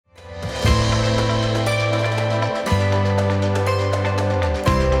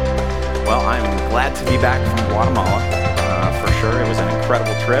back from Guatemala, for sure. It was an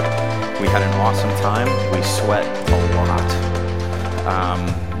incredible trip. We had an awesome time. We sweat a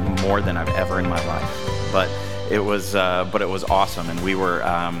lot, more than I've ever in my life. But it was awesome, and we were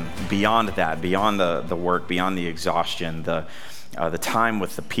beyond that, beyond the work, beyond the exhaustion, the time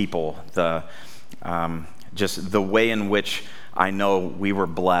with the people, just the way in which I know we were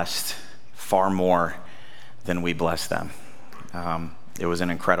blessed far more than we blessed them. It was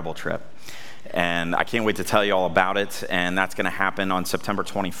an incredible trip. And I can't wait to tell you all about it, and that's going to happen on September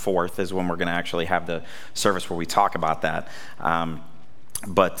 24th is when we're going to actually have the service where we talk about that.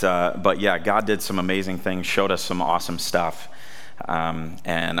 But yeah, God did some amazing things, showed us some awesome stuff,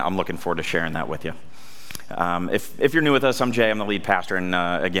 and I'm looking forward to sharing that with you. If you're new with us, I'm Jay, I'm the lead pastor, and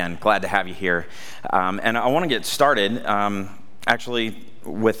again, glad to have you here. And I want to get started actually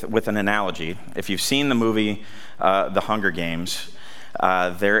with an analogy. If you've seen the movie The Hunger Games,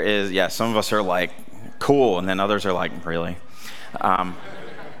 there is, some of us are like, cool, and then others are like, really?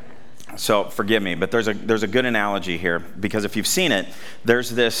 So forgive me, but there's a good analogy here, because if you've seen it,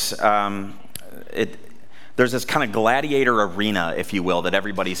 there's this kind of gladiator arena, if you will, that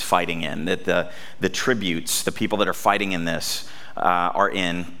everybody's fighting in, that the tributes, the people that are fighting in this are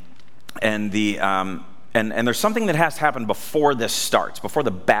in, and and there's something that has to happen before this starts, before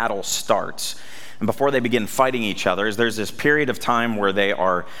the battle starts. And before they begin fighting each other, there's this period of time where they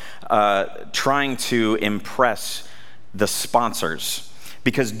are trying to impress the sponsors.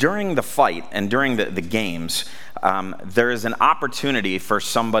 Because during the fight and during the games, there is an opportunity for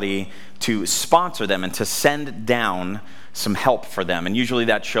somebody to sponsor them and to send down some help for them. And usually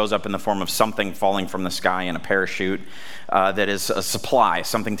that shows up in the form of something falling from the sky in a parachute that is a supply,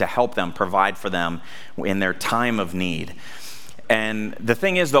 something to help them, provide for them in their time of need. And the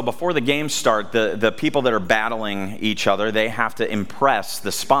thing is, though, before the games start, the people that are battling each other, they have to impress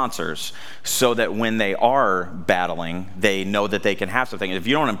the sponsors so that when they are battling, they know that they can have something. If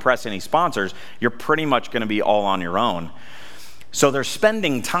you don't impress any sponsors, you're pretty much going to be all on your own. So they're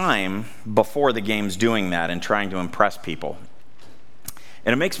spending time before the games doing that and trying to impress people.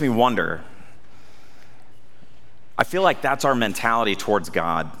 And it makes me wonder, I feel like that's our mentality towards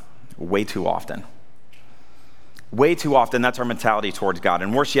God way too often. Way too often, that's our mentality towards God.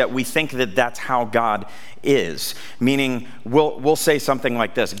 And worse yet, we think that that's how God is. Meaning, we'll say something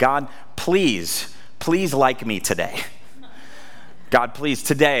like this: God, please like me today. God, please,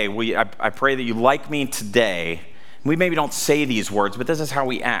 today, I pray that you like me today. We maybe don't say these words, but this is how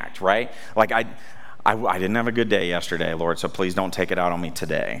we act, right? Like, I didn't have a good day yesterday, Lord, so please don't take it out on me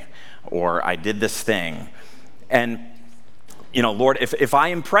today. Or I did this thing. And, Lord, if I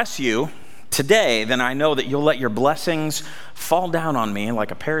impress you today, then I know that you'll let your blessings fall down on me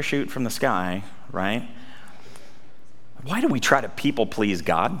like a parachute from the sky, right? Why do we try to people please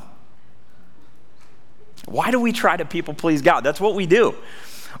God? Why do we try to people please God? That's what we do.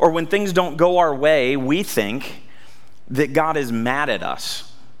 Or when things don't go our way, we think that God is mad at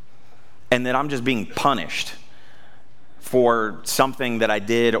us and that I'm just being punished for something that I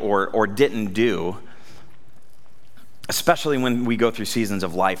did or didn't do. Especially when we go through seasons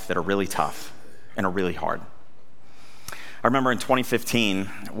of life that are really tough and are really hard. I remember in 2015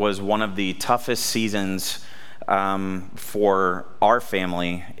 was one of the toughest seasons for our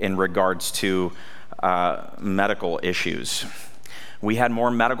family in regards to medical issues. We had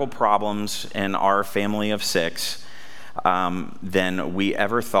more medical problems in our family of 6 than we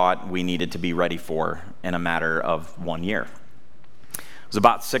ever thought we needed to be ready for in a matter of 1 year. It was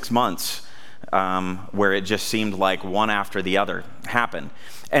about 6 months where it just seemed like one after the other happened.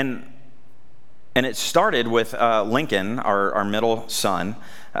 And it started with Lincoln, our middle son,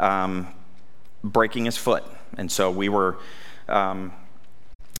 breaking his foot. And so they were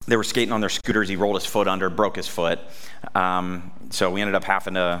skating on their scooters. He rolled his foot under, broke his foot. So we ended up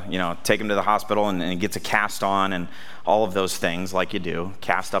having to, take him to the hospital, and he gets a cast on and all of those things like you do,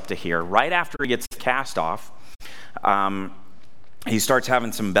 cast up to here. Right after he gets the cast off, he starts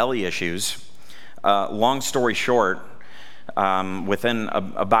having some belly issues. Long story short, within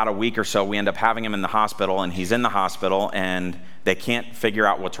about a week or so, we end up having him in the hospital, and he's in the hospital, and they can't figure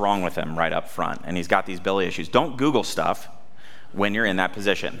out what's wrong with him right up front, and he's got these belly issues. Don't Google stuff when you're in that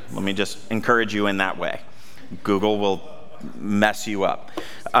position. Let me just encourage you in that way. Google will mess you up.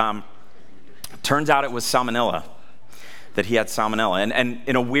 Turns out it was salmonella, that he had salmonella, and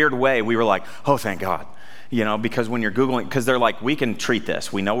in a weird way, we were like, oh, thank God. Because when you're Googling, because they're like, we can treat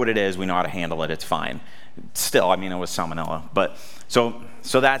this. We know what it is. We know how to handle it. It's fine. Still, it was salmonella. But so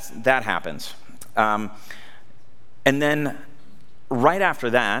that happens. And then right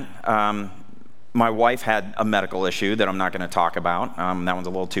after that, my wife had a medical issue that I'm not going to talk about. That one's a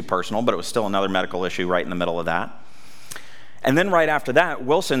little too personal, but it was still another medical issue right in the middle of that. And then right after that,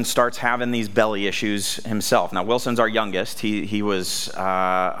 Wilson starts having these belly issues himself. Now, Wilson's our youngest. He was,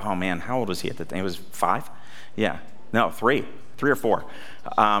 how old was he at the time? He was 5? Yeah. No, 3 or 4.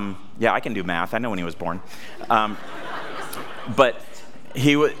 Yeah, I can do math. I know when he was born. But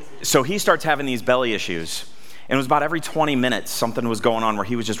so he starts having these belly issues. And it was about every 20 minutes something was going on where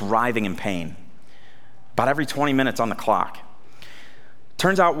he was just writhing in pain. About every 20 minutes on the clock.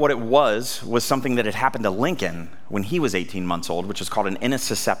 Turns out what it was something that had happened to Lincoln when he was 18 months old, which is called an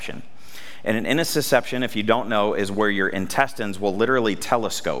intussusception. And an intussusception, if you don't know, is where your intestines will literally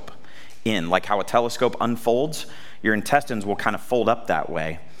telescope in. Like how a telescope unfolds, your intestines will kind of fold up that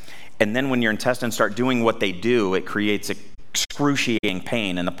way. And then when your intestines start doing what they do, it creates excruciating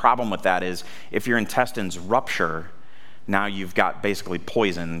pain. And the problem with that is if your intestines rupture, now you've got basically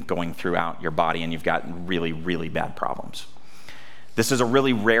poison going throughout your body and you've got really, really bad problems. This is a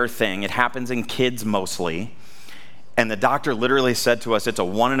really rare thing. It happens in kids mostly. And the doctor literally said to us, it's a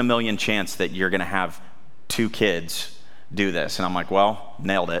 1 in a million chance that you're going to have 2 kids do this. And I'm like, well,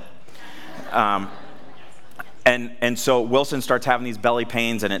 nailed it. And so Wilson starts having these belly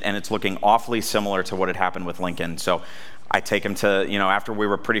pains, and it's looking awfully similar to what had happened with Lincoln. So I take him to, after we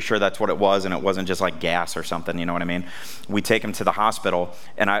were pretty sure that's what it was, and it wasn't just like gas or something, you know what I mean? We take him to the hospital,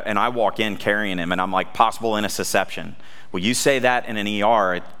 and I walk in carrying him, and I'm like, possible intussusception. Well, you say that in an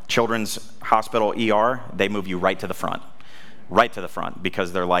ER, a children's hospital ER, they move you right to the front,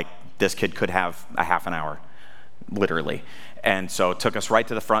 because they're like, this kid could have a half an hour, literally. And so it took us right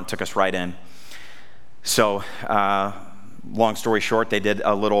to the front, took us right in. So long story short, they did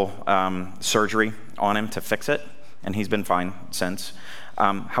a little surgery on him to fix it, and he's been fine since.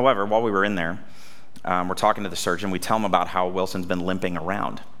 However, while we were in there, we're talking to the surgeon. We tell him about how Wilson's been limping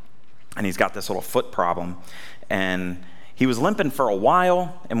around, and he's got this little foot problem, and he was limping for a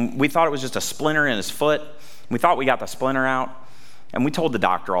while, and we thought it was just a splinter in his foot. We thought we got the splinter out, and we told the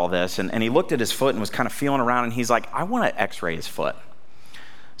doctor all this, and he looked at his foot and was kind of feeling around, and he's like, I want to x-ray his foot.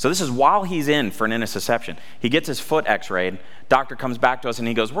 So this is while he's in for an intussusception. He gets his foot x-rayed. Doctor comes back to us, and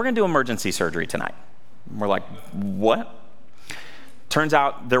he goes, we're going to do emergency surgery tonight. And we're like, what? Turns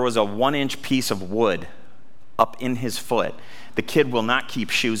out there was a 1-inch piece of wood up in his foot. The kid will not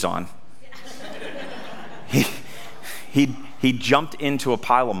keep shoes on. He jumped into a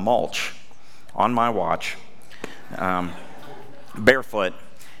pile of mulch on my watch, barefoot,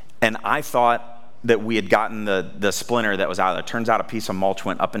 and I thought that we had gotten the splinter that was out of there. Turns out a piece of mulch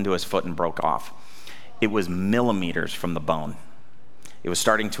went up into his foot and broke off. It was millimeters from the bone. It was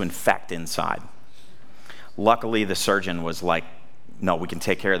starting to infect inside. Luckily, the surgeon was like, no, we can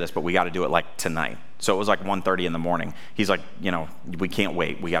take care of this, but we got to do it like tonight. So it was like 1:30 in the morning. He's like, we can't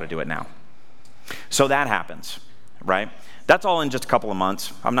wait. We got to do it now. So that happens, right? That's all in just a couple of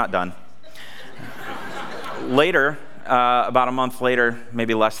months. I'm not done. Later, about a month later,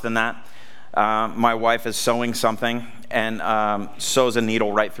 maybe less than that, my wife is sewing something and sews a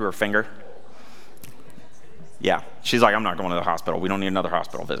needle right through her finger. Yeah, she's like, I'm not going to the hospital. We don't need another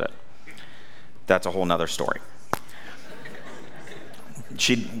hospital visit. That's a whole nother story.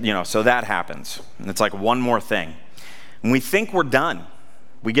 So that happens. And it's like one more thing. And we think we're done.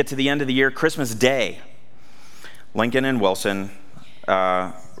 We get to the end of the year, Christmas Day. Lincoln and Wilson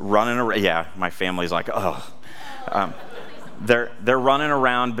running around. Yeah, my family's like, oh. They're running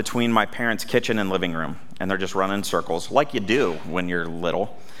around between my parents' kitchen and living room, and they're just running in circles, like you do when you're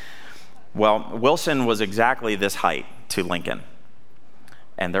little. Well, Wilson was exactly this height to Lincoln,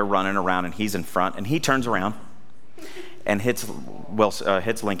 and they're running around, and he's in front, and he turns around and hits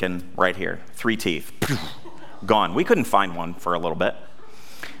Lincoln right here, 3 teeth, gone. We couldn't find one for a little bit.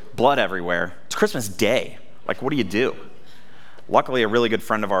 Blood everywhere. It's Christmas Day. Like, what do you do? Luckily, a really good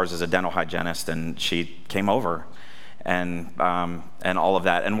friend of ours is a dental hygienist, and she came over. And all of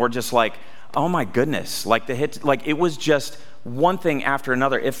that, and we're just like, oh my goodness, like the hits, like it was just one thing after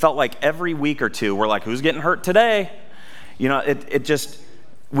another. It felt like every week or two we're like, who's getting hurt today? It just,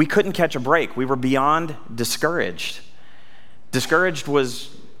 we couldn't catch a break. We were beyond discouraged. Discouraged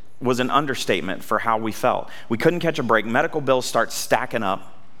was an understatement for how we felt. We couldn't catch a break. Medical bills start stacking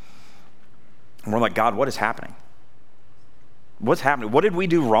up, and we're like, God, what is happening? What's happening? What did we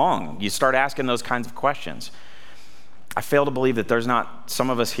do wrong? You start asking those kinds of questions. I fail to believe that there's not some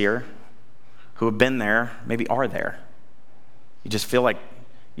of us here who have been there, maybe are there. You just feel like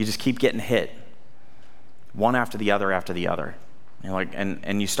you just keep getting hit, one after the other after the other. You're like,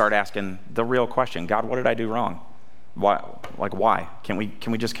 and you start asking the real question, God, what did I do wrong? Why? Like, why? Can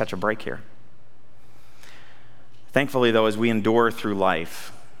we just catch a break here? Thankfully, though, as we endure through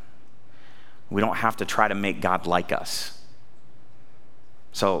life, We don't have to try to make God like us.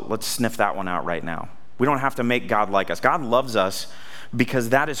 So let's sniff that one out right now. We don't have to make God like us. God loves us because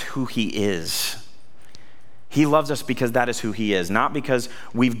that is who he is. He loves us because that is who he is, not because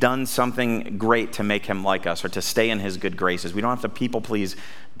we've done something great to make him like us or to stay in his good graces. We don't have to people please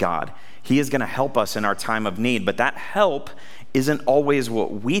God. He is going to help us in our time of need, but that help isn't always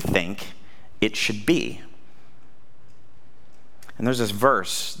what we think it should be. And there's this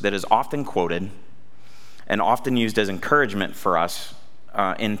verse that is often quoted and often used as encouragement for us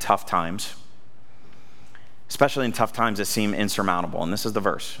in tough times, especially in tough times that seem insurmountable. And this is the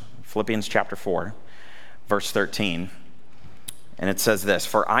verse, Philippians chapter 4, verse 13. And it says this,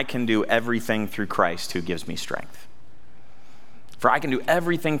 "For I can do everything through Christ who gives me strength." For I can do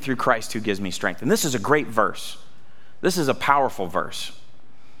everything through Christ who gives me strength. And this is a great verse. This is a powerful verse.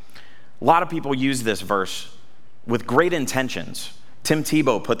 A lot of people use this verse with great intentions. Tim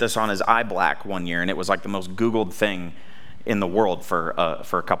Tebow put this on his eye black one year, and it was like the most Googled thing in the world for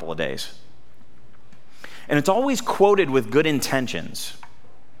a couple of days. And it's always quoted with good intentions.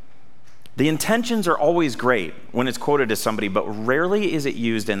 The intentions are always great when it's quoted to somebody, but rarely is it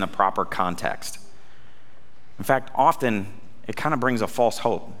used in the proper context. In fact, often it kind of brings a false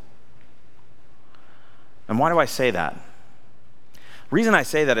hope. And why do I say that? The reason I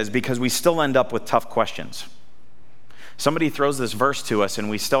say that is because we still end up with tough questions. Somebody throws this verse to us and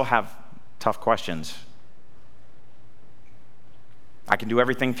we still have tough questions. I can do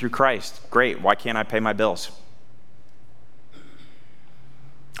everything through Christ. Great. Why can't I pay my bills?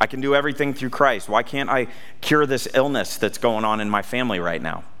 I can do everything through Christ. Why can't I cure this illness that's going on in my family right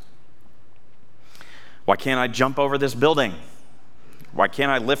now? Why can't I jump over this building? Why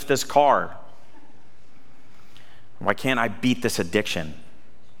can't I lift this car? Why can't I beat this addiction?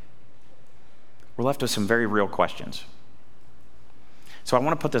 We're left with some very real questions. So I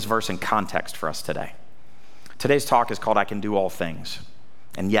want to put this verse in context for us today. Today's talk is called I Can Do All Things.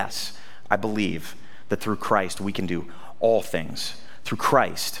 And yes, I believe that through Christ we can do all things. Through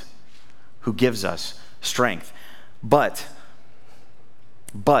Christ, who gives us strength. But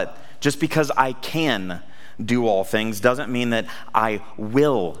just because I can do all things doesn't mean that I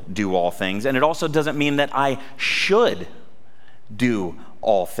will do all things. And it also doesn't mean that I should do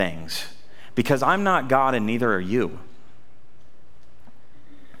all things. Because I'm not God and neither are you.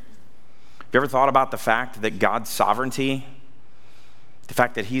 Have you ever thought about the fact that God's sovereignty, the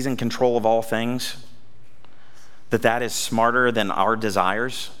fact that he's in control of all things, that is smarter than our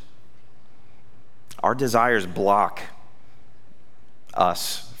desires? Our desires block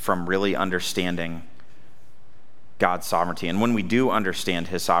us from really understanding God's sovereignty. And when we do understand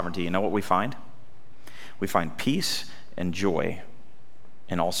his sovereignty, you know what we find? We find peace and joy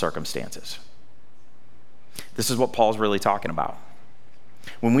in all circumstances. This is what Paul's really talking about.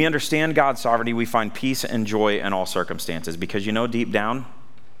 When we understand God's sovereignty, we find peace and joy in all circumstances, because you know deep down,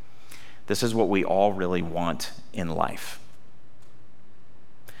 this is what we all really want in life.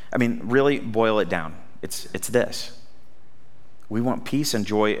 I mean, really boil it down. It's this. We want peace and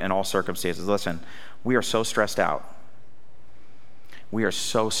joy in all circumstances. Listen, we are so stressed out. We are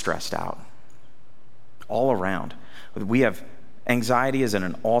so stressed out all around. Anxiety is at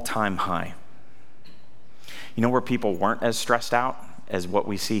an all-time high. You know where people weren't as stressed out as what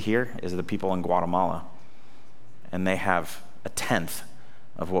we see here is the people in Guatemala. And they have a tenth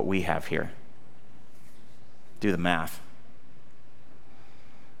of what we have here. Do the math.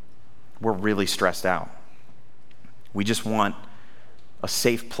 We're really stressed out. We just want a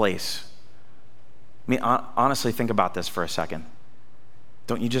safe place. I mean, honestly, think about this for a second.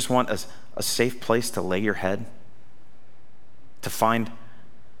 Don't you just want a safe place to lay your head? To find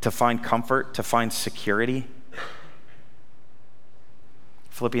comfort, to find security?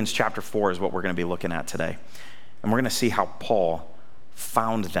 Philippians chapter 4 is what we're going to be looking at today. And we're going to see how Paul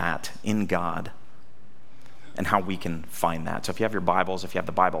found that in God and how we can find that. So if you have your Bibles, if you have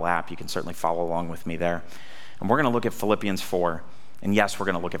the Bible app, you can certainly follow along with me there. And we're going to look at Philippians 4. And yes, we're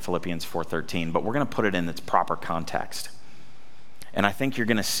going to look at Philippians 4:13, but we're going to put it in its proper context. And I think you're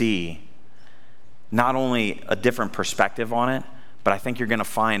going to see not only a different perspective on it, but I think you're going to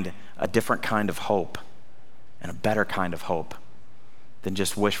find a different kind of hope and a better kind of hope than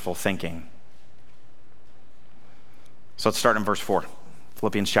just wishful thinking. So let's start in verse 4.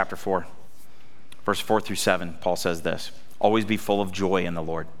 Philippians chapter 4. Verse 4 through 7, Paul says this: "Always be full of joy in the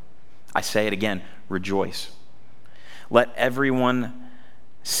Lord. I say it again, rejoice. Let everyone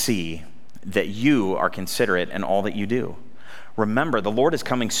see that you are considerate in all that you do. Remember, the Lord is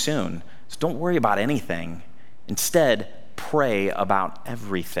coming soon, so don't worry about anything. Instead, pray about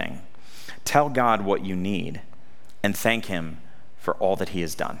everything. Tell God what you need and thank him for all that he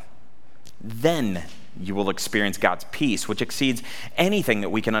has done. then you will experience God's peace, which exceeds anything that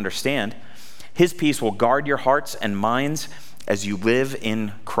we can understand. His peace will guard your hearts and minds as you live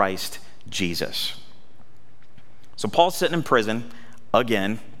in Christ Jesus. So Paul's sitting in prison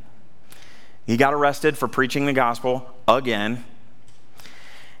again. He got arrested for preaching the gospel again.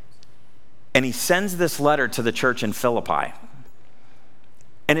 And he sends this letter to the church in Philippi.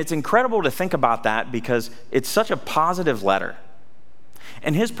 And it's incredible to think about that because it's such a positive letter.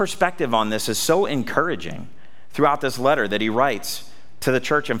 And his perspective on this is so encouraging throughout this letter that he writes to the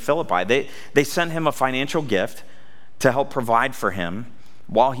church in Philippi. They sent him a financial gift to help provide for him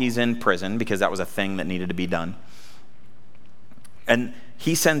while he's in prison, because that was a thing that needed to be done. And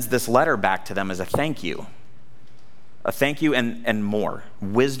he sends this letter back to them as a thank you. A thank you and more.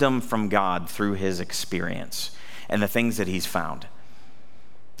 Wisdom from God through his experience and the things that he's found.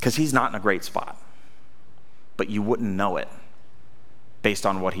 Because he's not in a great spot. But you wouldn't know it based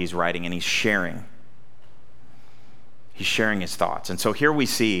on what he's writing, and he's sharing. He's sharing his thoughts. And so here we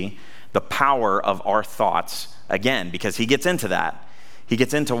see the power of our thoughts again, because he gets into that. He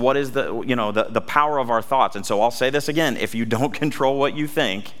gets into what is the power of our thoughts. And so I'll say this again, if you don't control what you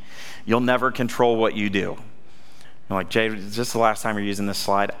think, you'll never control what you do. You're like, Jay, is this the last time you're using this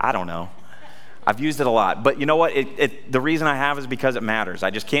slide? I don't know. I've used it a lot. But you know what? The reason I have is because it matters. I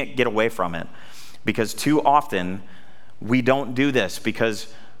just can't get away from it. Because too often, we don't do this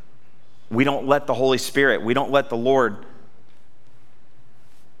because we don't let the Holy Spirit, we don't let the Lord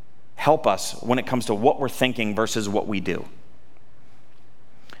help us when it comes to what we're thinking versus what we do.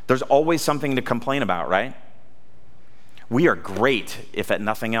 There's always something to complain about, right? We are great, if at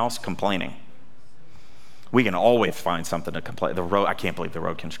nothing else, complaining. We can always find something to complain. The road, I can't believe the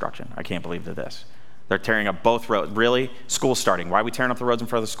road construction. I can't believe this. They're tearing up both roads. Really? School's starting. Why are we tearing up the roads in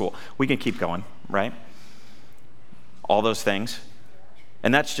front of the school? We can keep going, right? All those things.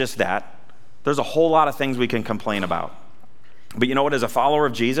 And that's just that. There's a whole lot of things we can complain about. But you know what? As a follower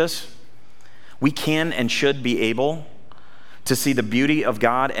of Jesus, we can and should be able to see the beauty of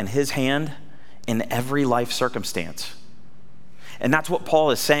God and his hand in every life circumstance. And that's what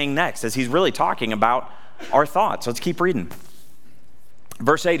Paul is saying next, as he's really talking about our thoughts. Let's keep reading.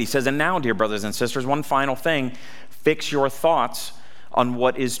 Verse 8, he says, "And now, dear brothers and sisters, one final thing, fix your thoughts on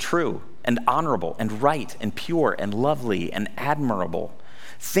what is true and honorable and right and pure and lovely and admirable.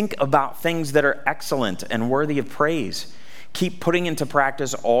 Think about things that are excellent and worthy of praise. Keep putting into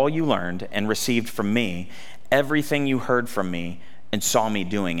practice all you learned and received from me, everything you heard from me and saw me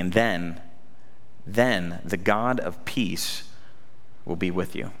doing. And then the God of peace will be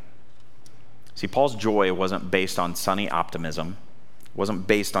with you." See, Paul's joy wasn't based on sunny optimism. It wasn't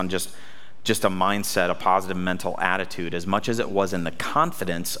based on just a mindset, a positive mental attitude, as much as it was in the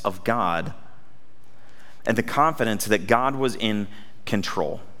confidence of God and the confidence that God was in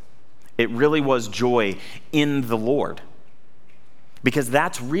control. It really was joy in the Lord. Because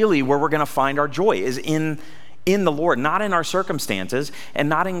that's really where we're going to find our joy, is in the Lord, not in our circumstances and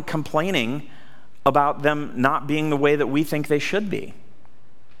not in complaining about them not being the way that we think they should be.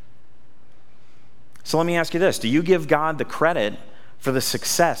 So let me ask you this. Do you give God the credit for the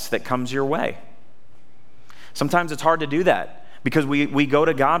success that comes your way? Sometimes it's hard to do that because we go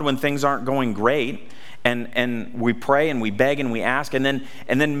to God when things aren't going great, and we pray and we beg and we ask, and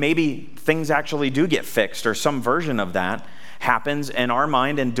then maybe things actually do get fixed or some version of that happens in our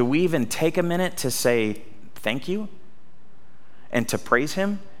mind. And do we even take a minute to say thank you and to praise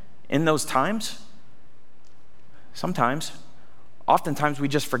him in those times? Sometimes. Oftentimes we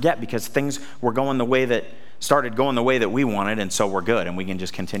just forget because things were started going the way that we wanted, and so we're good and we can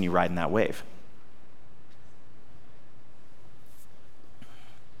just continue riding that wave.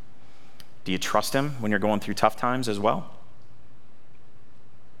 Do you trust him when you're going through tough times as well?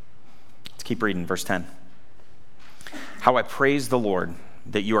 Let's keep reading, verse 10. "How I praise the Lord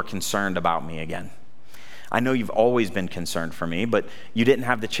that you are concerned about me again. I know you've always been concerned for me, but you didn't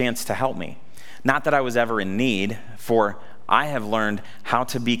have the chance to help me. Not that I was ever in need, for I have learned how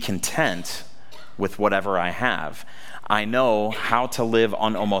to be content with whatever I have. I know how to live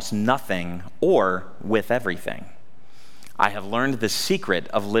on almost nothing or with everything. I have learned the secret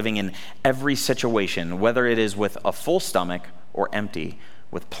of living in every situation, whether it is with a full stomach or empty,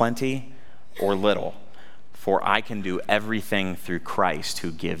 with plenty or little. For I can do everything through Christ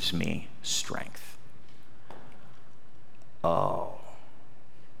who gives me strength." Oh.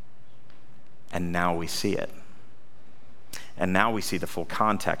 And now we see it. And now we see the full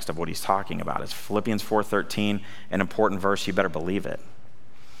context of what he's talking about. It's Philippians 4:13, an important verse, you better believe it.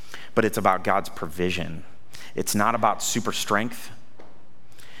 But it's about God's provision. It's not about super strength.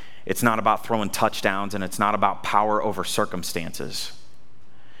 It's not about throwing touchdowns, and it's not about power over circumstances.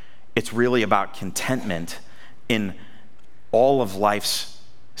 It's really about contentment in all of life's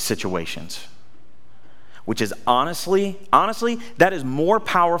situations, which is honestly, that is more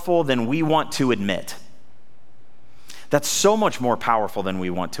powerful than we want to admit. That's so much more powerful than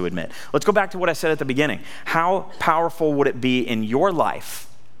we want to admit. Let's go back to what I said at the beginning. How powerful would it be in your life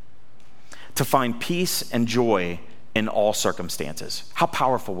to find peace and joy in all circumstances? How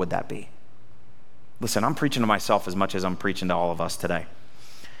powerful would that be? Listen, I'm preaching to myself as much as I'm preaching to all of us today.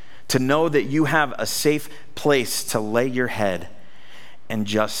 To know that you have a safe place to lay your head and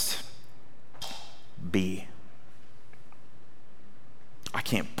just be. I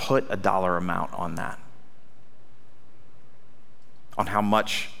can't put a dollar amount on that. On how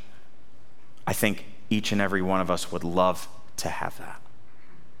much I think each and every one of us would love to have that.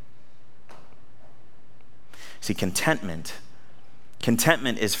 See, contentment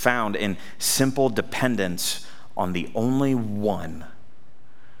is found in simple dependence on the only one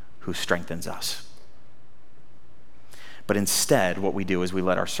who strengthens us. But instead, what we do is we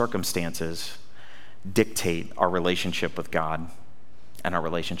let our circumstances dictate our relationship with God and our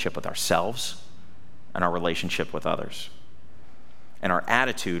relationship with ourselves and our relationship with others. And our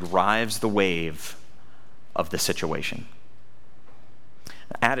attitude rides the wave of the situation.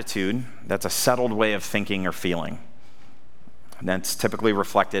 Attitude, that's a settled way of thinking or feeling. And that's typically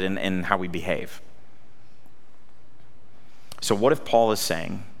reflected in how we behave. So what if Paul is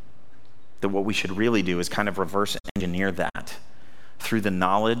saying that what we should really do is kind of reverse engineer that through the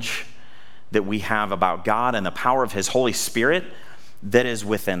knowledge that we have about God and the power of his Holy Spirit that is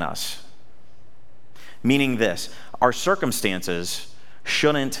within us? Meaning this, our circumstances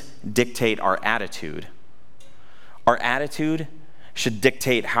shouldn't dictate our attitude. Our attitude should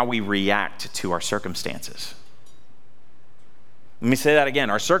dictate how we react to our circumstances. Let me say that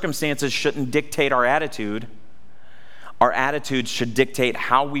again. Our circumstances shouldn't dictate our attitude. Our attitude should dictate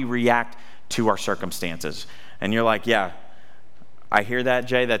how we react to our circumstances. And you're like, yeah, I hear that,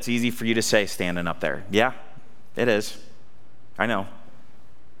 Jay. That's easy for you to say standing up there. Yeah, it is. I know.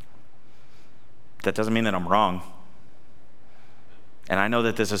 That doesn't mean that I'm wrong. And I know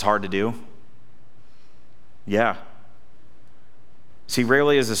that this is hard to do. Yeah. See,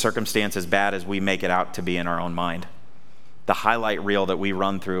 rarely is the circumstance as bad as we make it out to be in our own mind. The highlight reel that we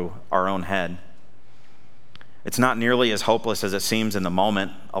run through our own head. It's not nearly as hopeless as it seems in the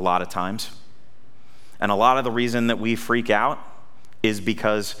moment a lot of times. And a lot of the reason that we freak out is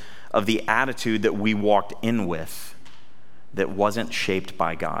because of the attitude that we walked in with that wasn't shaped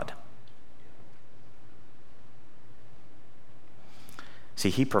by God. See,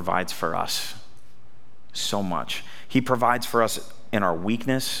 he provides for us so much. He provides for us in our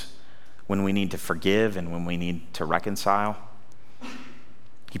weakness, when we need to forgive and when we need to reconcile.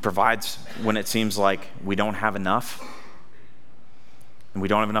 He provides when it seems like we don't have enough and we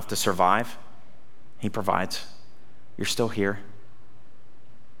don't have enough to survive. He provides. You're still here.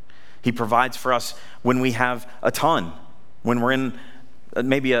 He provides for us when we have a ton, when we're in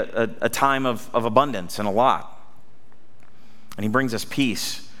maybe a time of abundance and a lot. And he brings us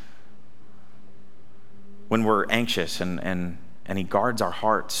peace when we're anxious, and he guards our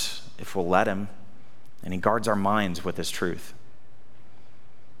hearts if we'll let him, and he guards our minds with his truth.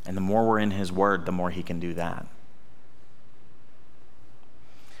 And the more we're in his word, the more he can do that.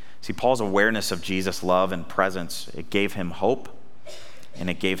 See, Paul's awareness of Jesus' love and presence, it gave him hope and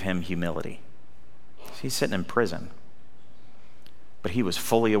it gave him humility. He's sitting in prison, but he was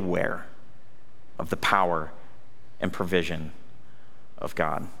fully aware of the power and provision of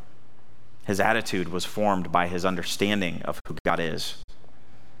God. His attitude was formed by his understanding of who God is.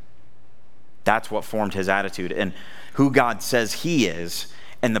 That's what formed his attitude and who God says he is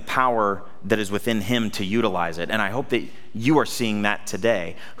and the power that is within him to utilize it. And I hope that you are seeing that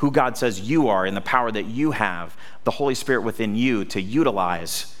today, who God says you are and the power that you have, the Holy Spirit within you to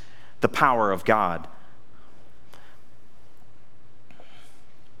utilize the power of God.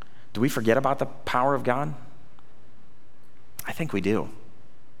 Do we forget about the power of God? I think we do.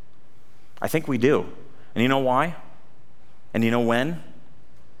 I think we do. And you know why? And you know when?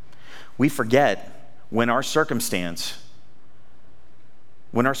 We forget when our circumstances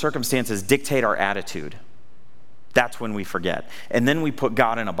dictate our attitude. That's when we forget. And then we put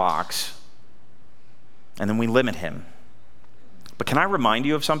God in a box. And then we limit him. But can I remind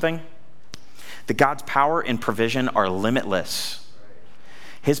you of something? That God's power and provision are limitless.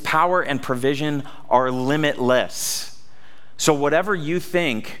 His power and provision are limitless. So whatever you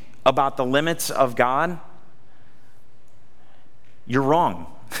think about the limits of God, you're wrong.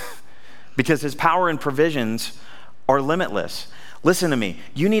 Because his power and provisions are limitless. Listen to me.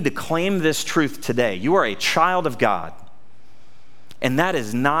 You need to claim this truth today. You are a child of God. And that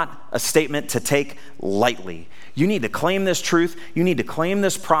is not a statement to take lightly. You need to claim this truth. You need to claim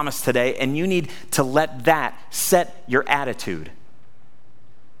this promise today, and you need to let that set your attitude.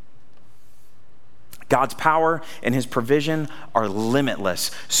 God's power and his provision are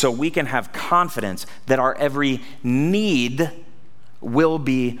limitless, so we can have confidence that our every need will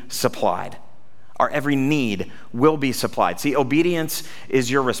be supplied. Our every need will be supplied. See, obedience is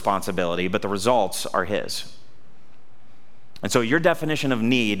your responsibility, but the results are his. And so your definition of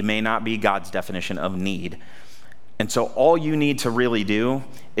need may not be God's definition of need. And so all you need to really do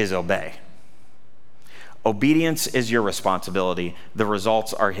is obey. Obedience is your responsibility. The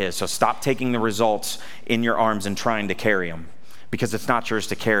results are his. So stop taking the results in your arms and trying to carry them, because it's not yours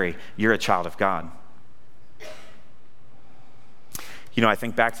to carry. You're a child of God. I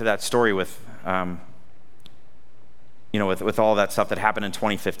think back to that story with all that stuff that happened in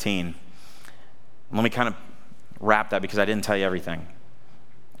 2015. Let me kind of wrap that, because I didn't tell you everything.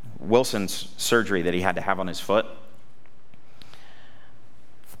 Wilson's surgery that he had to have on his foot.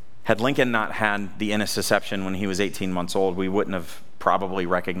 Had Lincoln not had the intussusception when he was 18 months old, we wouldn't have probably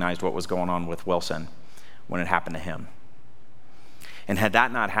recognized what was going on with Wilson when it happened to him. And had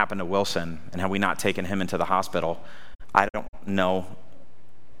that not happened to Wilson, and had we not taken him into the hospital, I don't know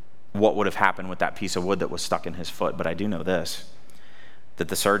what would have happened with that piece of wood that was stuck in his foot. But I do know this, that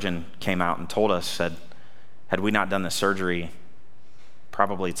the surgeon came out and told us, said, had we not done the surgery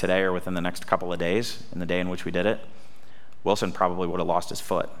probably today or within the next couple of days, in the day in which we did it, Wilson probably would have lost his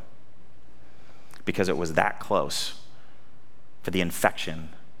foot, because it was that close for the infection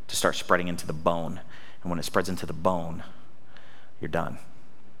to start spreading into the bone. And when it spreads into the bone, you're done.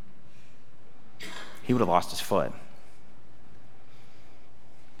 He would have lost his foot.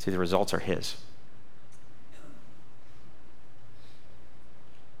 See, the results are his.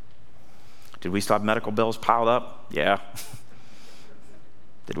 Did we still have medical bills piled up? Yeah.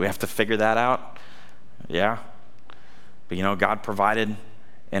 Did we have to figure that out? Yeah. But God provided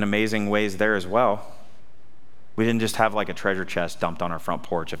in amazing ways there as well. We didn't just have like a treasure chest dumped on our front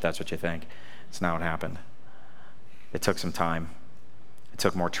porch, if that's what you think. It's not what happened. It took some time. It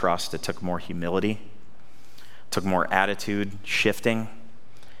took more trust. It took more humility. It took more attitude shifting.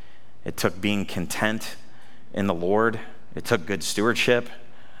 It took being content in the Lord. It took good stewardship.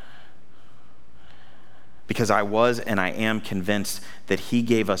 Because I was and I am convinced that he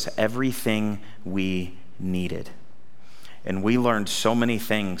gave us everything we needed. And we learned so many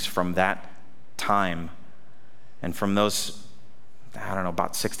things from that time and from those,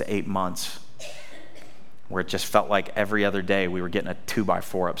 about 6 to 8 months, where it just felt like every other day we were getting a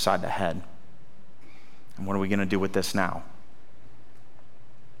 2x4 upside the head. And what are we going to do with this now?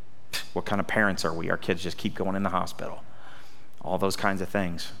 What kind of parents are we? Our kids just keep going in the hospital. All those kinds of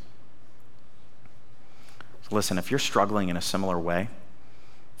things. So listen, if you're struggling in a similar way,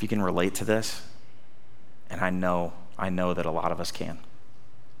 if you can relate to this, and I know that a lot of us can.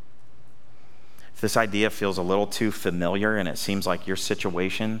 If this idea feels a little too familiar and it seems like your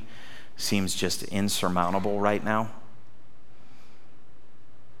situation seems just insurmountable right now,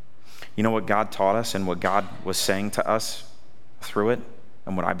 you know what God taught us and what God was saying to us through it,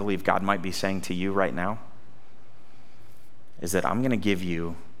 and what I believe God might be saying to you right now, is that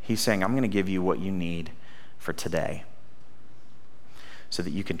he's saying, I'm going to give you what you need for today so that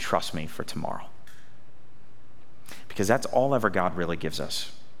you can trust me for tomorrow. Because that's all ever God really gives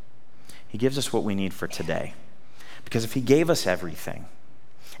us. He gives us what we need for today. Because if he gave us everything,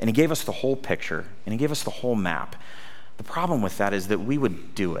 and he gave us the whole picture, and he gave us the whole map, the problem with that is that we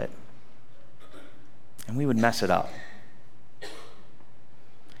would do it, and we would mess it up.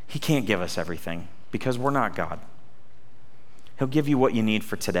 He can't give us everything because we're not God. He'll give you what you need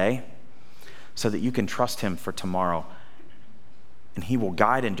for today so that you can trust him for tomorrow. And he will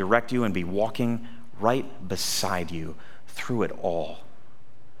guide and direct you and be walking right beside you through it all.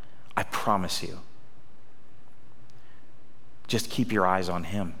 I promise you. Just keep your eyes on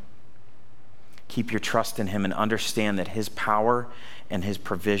him. Keep your trust in him and understand that his power and his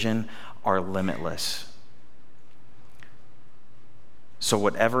provision are limitless. So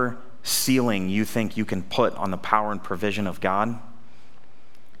whatever ceiling you think you can put on the power and provision of God,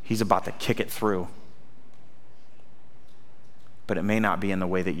 he's about to kick it through. But it may not be in the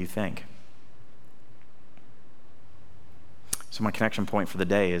way that you think. So my connection point for the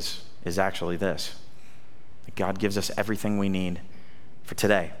day is actually this. That God gives us everything we need for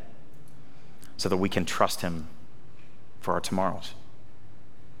today so that we can trust him for our tomorrows.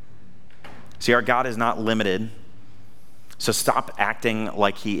 See, our God is not limited, so stop acting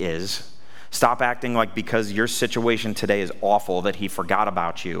like he is. Stop acting like because your situation today is awful that he forgot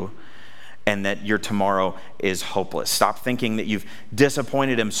about you, and that your tomorrow is hopeless. Stop thinking that you've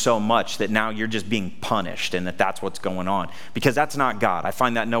disappointed him so much that now you're just being punished and that that's what's going on, because that's not God. I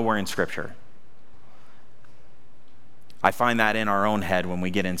find that nowhere in Scripture. I find that in our own head when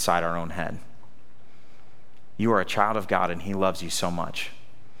we get inside our own head. You are a child of God and he loves you so much.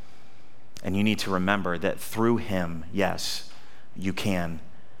 And you need to remember that through him, yes, you can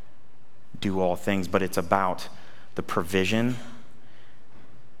do all things, but it's about the provision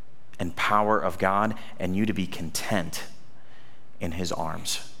and power of God, and you to be content in his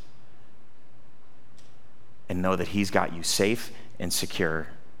arms and know that he's got you safe and secure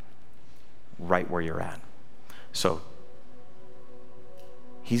right where you're at. So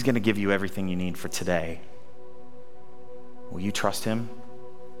he's going to give you everything you need for today. Will you trust him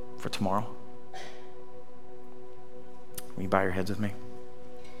for tomorrow? Will you bow your heads with me?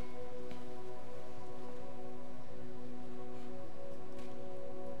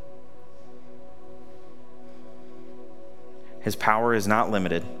 His power is not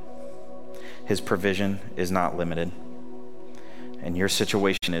limited. His provision is not limited. And your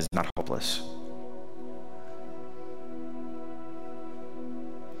situation is not hopeless.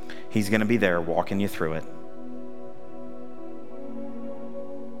 He's going to be there walking you through it.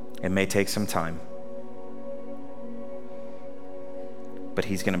 It may take some time, but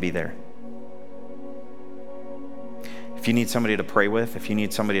he's going to be there. If you need somebody to pray with, if you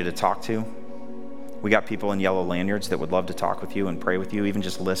need somebody to talk to, we got people in yellow lanyards that would love to talk with you and pray with you, even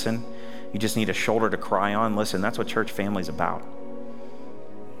just listen. You just need a shoulder to cry on. Listen, that's what church family's about.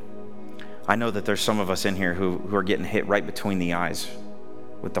 I know that there's some of us in here who are getting hit right between the eyes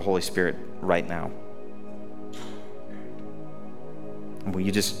with the Holy Spirit right now. Will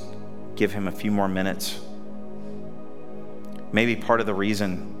you just give him a few more minutes? Maybe part of the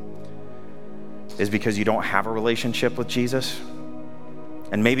reason is because you don't have a relationship with Jesus.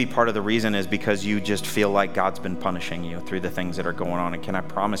 And maybe part of the reason is because you just feel like God's been punishing you through the things that are going on. And can I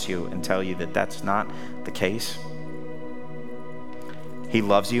promise you and tell you that that's not the case? He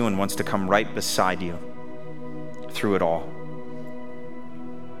loves you and wants to come right beside you through it all.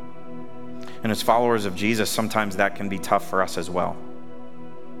 And as followers of Jesus, sometimes that can be tough for us as well.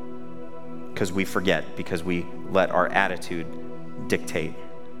 Because we forget, because we let our attitude dictate.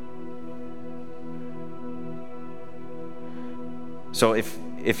 So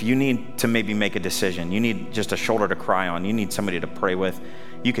if you need to maybe make a decision, you need just a shoulder to cry on, you need somebody to pray with,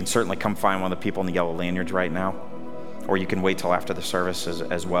 you can certainly come find one of the people in the yellow lanyards right now, or you can wait till after the service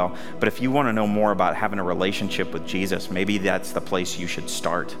as well. But if you want to know more about having a relationship with Jesus, maybe that's the place you should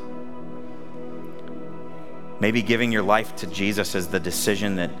start. Maybe giving your life to Jesus is the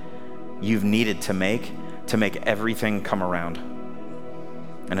decision that you've needed to make everything come around.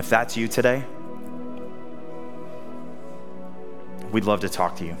 And if that's you today, we'd love to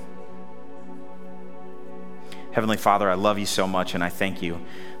talk to you. Heavenly Father, I love you so much, and I thank you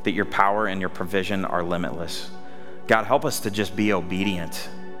that your power and your provision are limitless. God, help us to just be obedient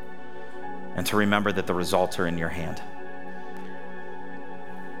and to remember that the results are in your hand.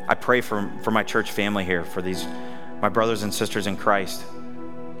 I pray for my church family here, for my brothers and sisters in Christ,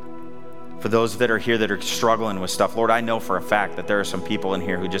 for those that are here that are struggling with stuff. Lord, I know for a fact that there are some people in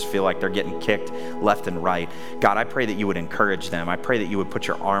here who just feel like they're getting kicked left and right. God, I pray that you would encourage them. I pray that you would put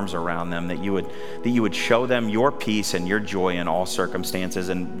your arms around them, that you would show them your peace and your joy in all circumstances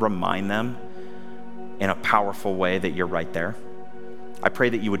and remind them in a powerful way that you're right there. I pray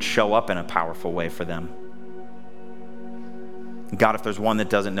that you would show up in a powerful way for them. God, if there's one that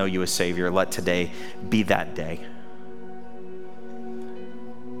doesn't know you as Savior, let today be that day.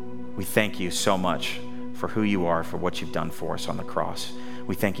 We thank you so much for who you are, for what you've done for us on the cross.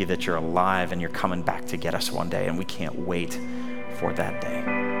 We thank you that you're alive and you're coming back to get us one day, and we can't wait for that day.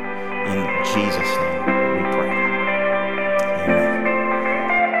 In Jesus' name, we